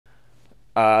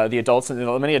Many adults in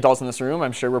this room,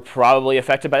 I'm sure, were probably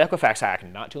affected by the Equifax hack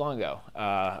not too long ago.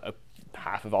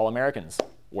 Half of all Americans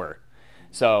were.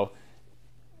 So,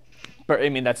 but I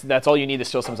mean, that's all you need to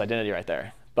steal someone's identity right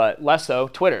there. But less so,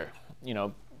 Twitter.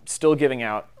 Still giving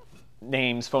out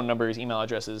names, phone numbers, email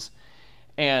addresses,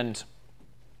 and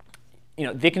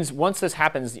they can, once this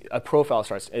happens, a profile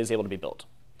is able to be built.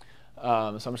 So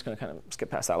I'm just going to kind of skip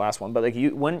past that last one. But like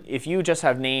if you just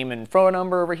have name and phone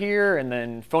number over here, and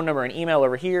then phone number and email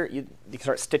over here, you can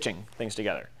start stitching things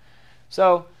together.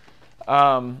 So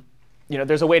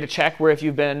there's a way to check where if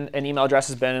an email address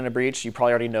has been in a breach. You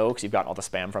probably already know because you've gotten all the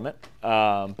spam from it.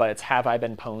 But it's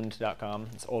haveibeenpwned.com.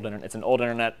 It's an old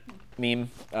internet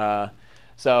meme.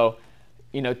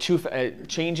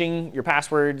 Changing your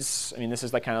passwords. I mean, this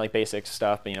is like kind of like basic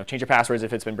stuff. But change your passwords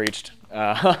if it's been breached.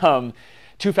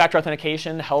 Two-factor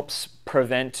authentication helps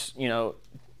prevent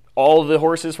all the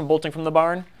horses from bolting from the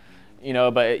barn.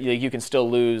 But you can still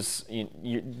lose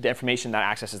the information that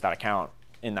accesses that account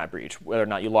in that breach, whether or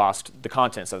not you lost the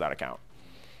contents of that account.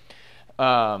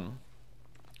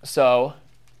 So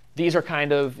these are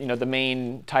kind of the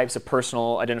main types of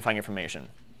personal identifying information.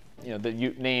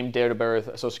 The name, date of birth,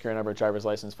 social security number, driver's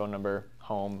license, phone number,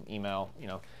 home, email.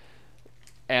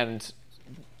 And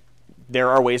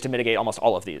there are ways to mitigate almost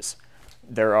all of these.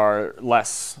 There are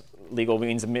less legal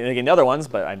means of mitigating the other ones,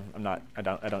 but I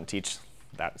don't teach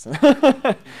that.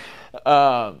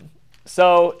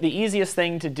 So the easiest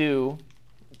thing to do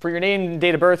for your name and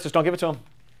date of birth, just don't give it to them.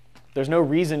 There's no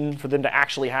reason for them to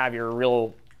actually have your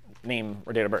real name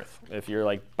or date of birth. If you're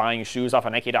like buying shoes off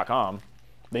of Nike.com,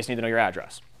 they just need to know your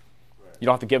address. Right. You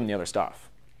don't have to give them the other stuff.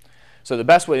 So the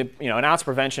best way, an ounce of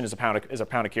prevention is a pound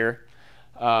of cure.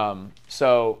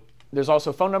 So there's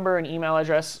also phone number and email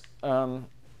address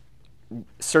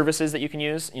services that you can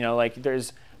use.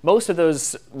 There's most of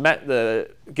those.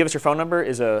 Give us your phone number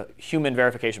is a human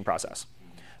verification process.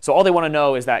 So all they want to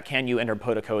know is that can you enter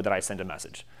a code that I send a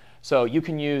message. So you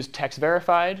can use text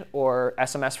verified or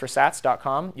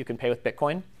smsforsats.com. You can pay with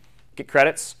Bitcoin, get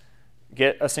credits,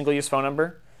 get a single-use phone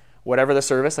number. Whatever the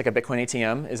service, like a Bitcoin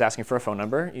ATM, is asking for a phone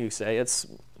number, you say it's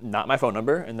not my phone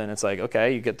number, and then it's like,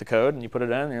 OK, you get the code, and you put it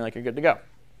in, and you're like, you're good to go.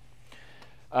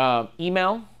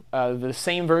 Email, the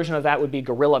same version of that would be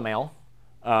Gorilla Mail,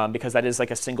 because that is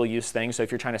like a single-use thing. So if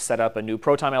you're trying to set up a new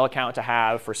ProtonMail account to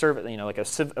have for service, like a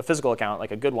physical account,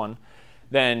 like a good one,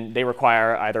 then they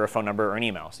require either a phone number or an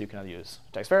email. So you can either use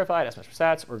text verified, SMS for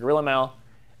Sats, or Gorilla Mail.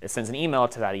 It sends an email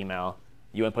to that email.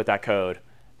 You input that code,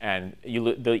 and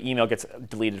the email gets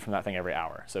deleted from that thing every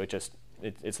hour. So it's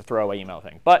a throwaway email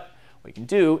thing. But what you can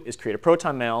do is create a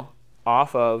ProtonMail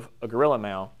off of a Gorilla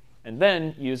Mail, and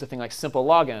then use a thing like Simple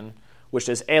Login, which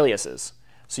is aliases.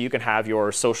 So you can have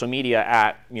your social media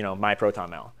at my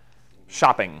ProtonMail,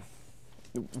 shopping,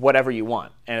 whatever you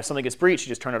want. And if something gets breached, you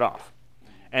just turn it off.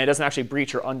 And it doesn't actually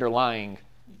breach your underlying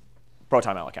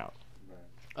ProtonMail account.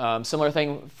 Right. Similar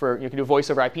thing you can do voice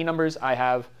over IP numbers. I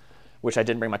have, which I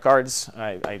didn't bring my cards.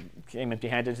 I came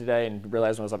empty-handed today and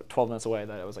realized when I was like 12 minutes away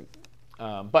that I was like,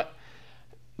 but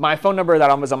my phone number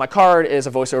that was on my card is a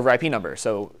voice over IP number.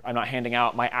 So I'm not handing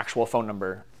out my actual phone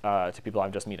number to people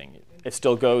I'm just meeting. It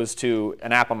still goes to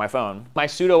an app on my phone. My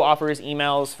sudo offers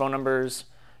emails, phone numbers,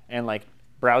 and like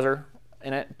browser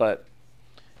in it, but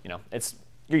it's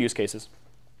your use cases.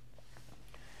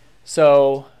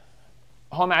 So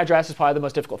home address is probably the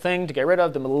most difficult thing to get rid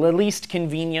of, the least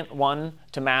convenient one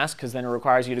to mask, because then it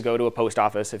requires you to go to a post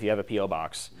office if you have a PO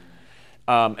box.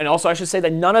 And also, I should say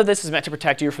that none of this is meant to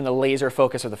protect you from the laser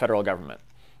focus of the federal government.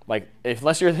 Like,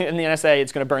 unless you're in the NSA,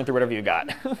 it's going to burn through whatever you got.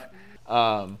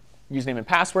 Username and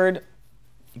password,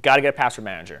 you got to get a password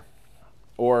manager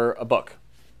or a book.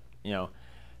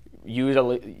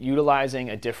 Utilizing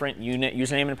a different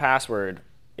username and password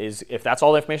is, if that's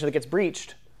all the information that gets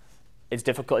breached, it's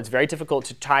difficult. It's very difficult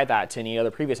to tie that to any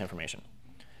other previous information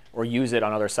or use it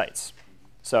on other sites.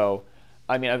 So,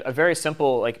 I mean, a very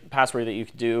simple password that you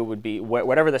could do would be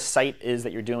whatever the site is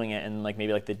that you're doing it, and maybe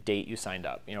the date you signed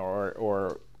up,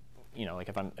 or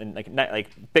if I'm in like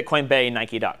Bitcoin Bay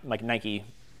Nike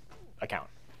account,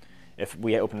 if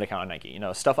we open an account on Nike,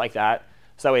 stuff like that.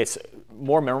 So that way it's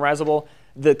more memorizable.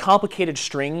 The complicated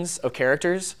strings of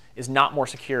characters is not more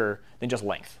secure than just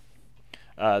length.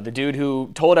 The dude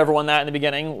who told everyone that in the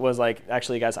beginning was like,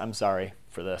 actually, guys, I'm sorry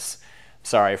for this.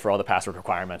 Sorry for all the password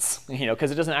requirements, because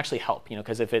it doesn't actually help,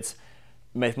 because if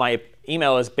my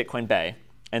email is Bitcoin Bay,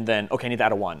 and then, OK, I need to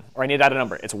add a 1, or I need to add a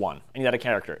number, it's a 1. I need to add a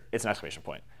character, it's an exclamation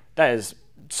point. That is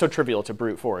so trivial to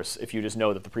brute force if you just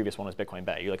know that the previous one was Bitcoin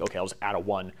Bay. You're like, OK, I'll just add a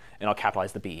 1, and I'll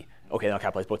capitalize the B. OK, then I'll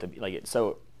capitalize both the B.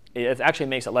 So it actually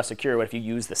makes it less secure if you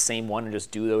use the same one and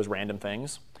just do those random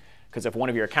things. Because if one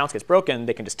of your accounts gets broken,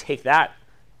 they can just take that,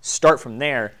 start from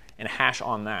there, and hash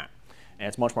on that. And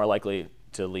it's much more likely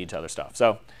to lead to other stuff.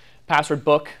 So password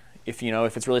book, if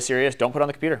it's really serious, don't put it on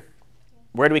the computer.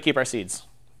 Where do we keep our seeds?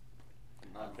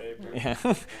 On paper. Yeah.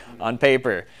 On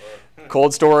paper.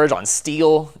 Cold storage, on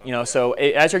steel. So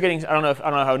as you're getting, I don't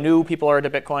know how new people are to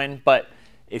Bitcoin, but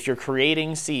if you're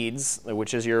creating seeds,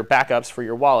 which is your backups for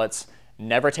your wallets,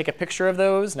 never take a picture of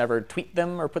those, never tweet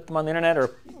them or put them on the internet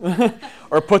or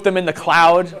or put them in the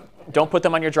cloud. Don't put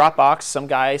them on your Dropbox. Some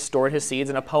guy stored his seeds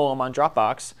in a poem on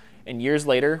Dropbox, and years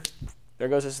later, there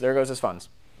goes his funds.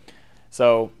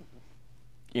 So,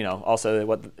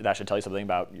 also that should tell you something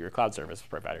about your cloud service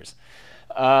providers.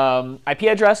 IP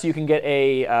address, you can get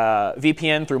a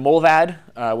VPN through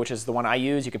Molvad, which is the one I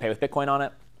use. You can pay with Bitcoin on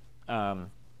it.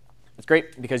 It's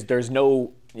great because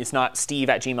it's not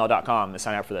steve@gmail.com to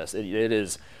sign up for this. It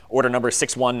is order number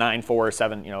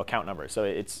 61947, account number. So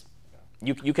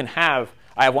you can have,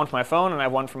 I have one for my phone and I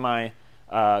have one for my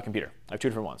computer. I have two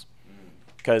different ones.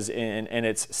 And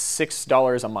it's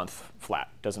 $6 a month flat.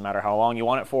 Doesn't matter how long you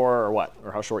want it for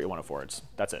or how short you want it for.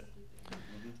 That's it.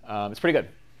 It's pretty good.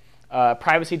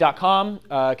 Privacy.com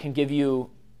can give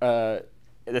you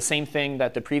the same thing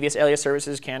that the previous alias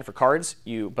services can for cards.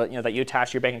 That you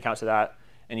attach your bank account to that,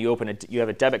 and you have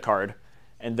a debit card,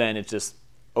 and then it just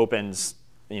opens.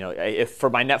 If for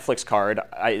my Netflix card,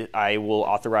 I will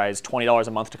authorize $20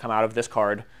 a month to come out of this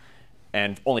card,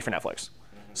 and only for Netflix.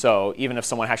 So even if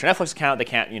someone hacks your Netflix account, they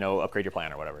can't upgrade your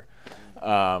plan or whatever.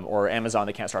 Or Amazon,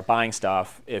 they can't start buying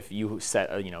stuff if you set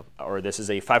or this is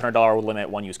a $500 limit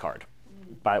one-use card.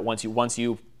 But once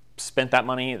you spent that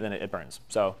money, then it burns.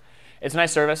 So it's a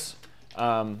nice service,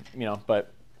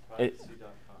 but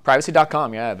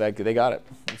privacy.com, yeah, they got it.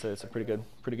 It's a pretty good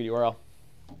URL.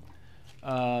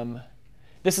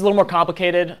 This is a little more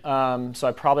complicated, so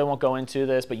I probably won't go into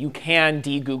this, but you can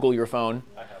de-Google your phone.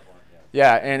 I have one,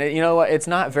 yeah, and it's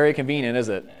not very convenient, is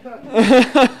it?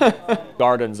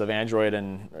 Gardens of Android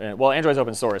well, Android's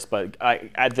open source, but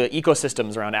the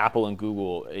ecosystems around Apple and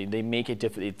Google, they make it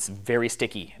it's very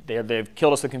sticky. They've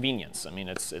killed us with convenience. I mean,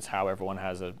 it's how everyone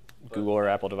has a Google or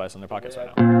Apple device in their pockets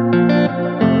right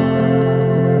now.